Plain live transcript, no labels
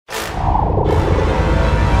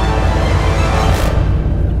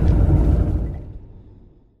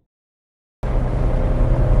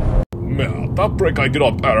That break I did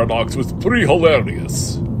on Paradox was pretty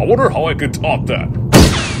hilarious. I wonder how I could top that.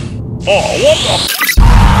 Oh, what the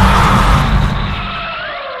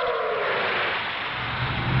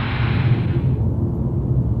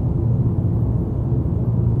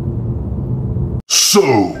So,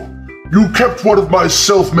 you kept one of my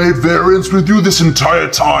self-made variants with you this entire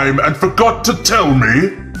time and forgot to tell me?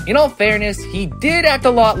 In all fairness, he did act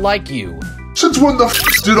a lot like you. Since when the f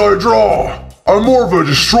did I draw? I'm more of a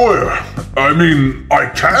destroyer. I mean, I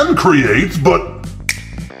can create, but...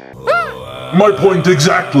 My point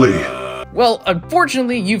exactly. Well,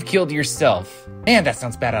 unfortunately, you've killed yourself. Man, that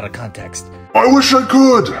sounds bad out of context. I wish I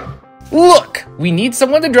could. Look, we need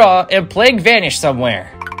someone to draw and Plague vanish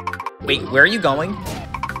somewhere. Wait, where are you going?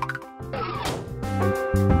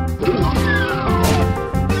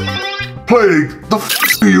 Plague, the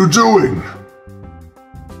f are you doing?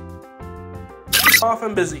 Off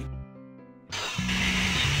and busy.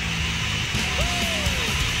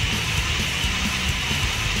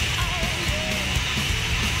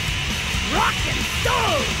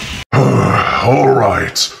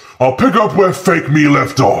 Alright, I'll pick up where fake me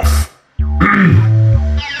left off.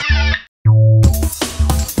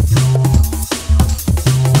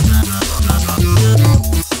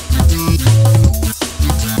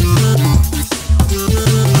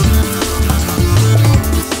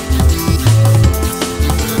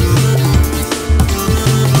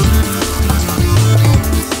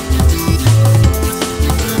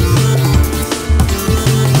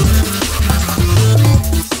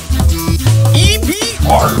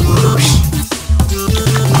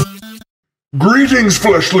 Greetings,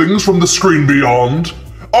 fleshlings from the screen beyond.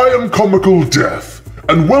 I am Comical Death,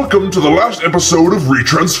 and welcome to the last episode of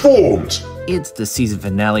Retransformed. It's the season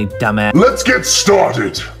finale, dumbass. Let's get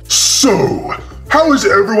started. So, how is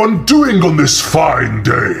everyone doing on this fine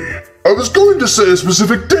day? I was going to say a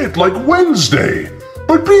specific date like Wednesday,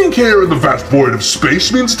 but being here in the vast void of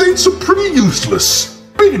space means dates are pretty useless.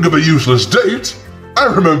 Speaking of a useless date, I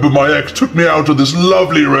remember my ex took me out to this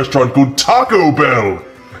lovely restaurant called Taco Bell.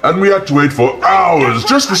 And we had to wait for hours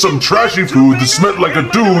just for some trashy food that smelled like a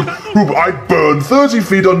dude who I burned 30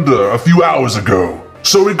 feet under a few hours ago.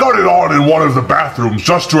 So we got it on in one of the bathrooms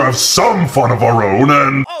just to have some fun of our own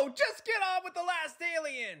and... Oh, just get on with the last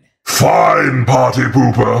alien! Fine, party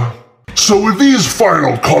pooper. So with these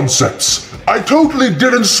final concepts, I totally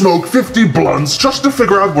didn't smoke 50 blunts just to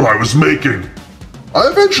figure out what I was making. I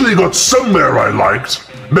eventually got somewhere I liked,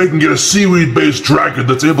 making it a seaweed-based dragon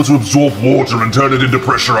that's able to absorb water and turn it into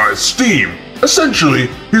pressurized steam. Essentially,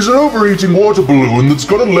 he's an overheating water balloon that's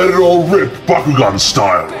gonna let it all rip Bakugan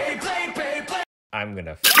style. I'm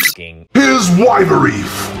gonna f***ing... Here's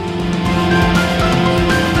Wyvereef.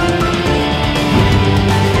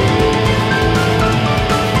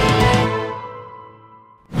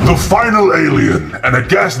 The final alien, and a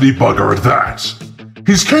ghastly bugger at that.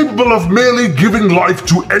 He's capable of merely giving life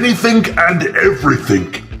to anything and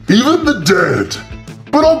everything, even the dead.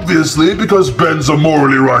 But obviously, because Ben's a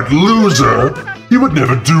morally right loser, he would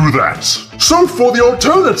never do that. So for the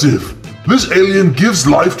alternative, this alien gives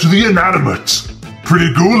life to the inanimate.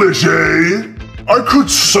 Pretty ghoulish, eh? I could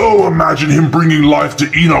so imagine him bringing life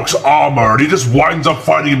to Enoch's armor and he just winds up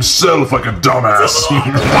fighting himself like a dumbass.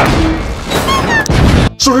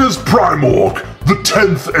 So here's Primorg, the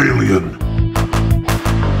 10th alien.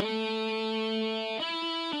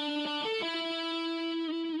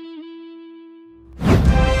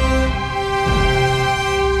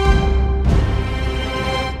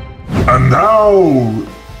 And now,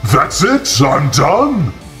 that's it, I'm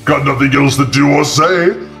done. Got nothing else to do or say.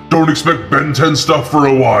 Don't expect Ben 10 stuff for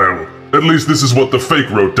a while. At least this is what the fake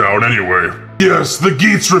wrote down anyway. Yes, the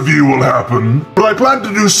Geats review will happen, but I plan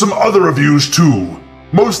to do some other reviews too.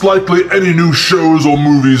 Most likely any new shows or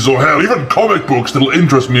movies or hell, even comic books that'll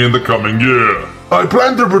interest me in the coming year. I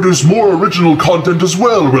plan to produce more original content as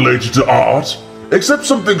well related to art, except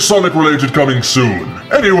something Sonic related coming soon.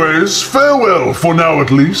 Anyways, farewell for now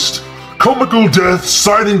at least. Comical Death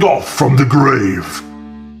signing off from the grave.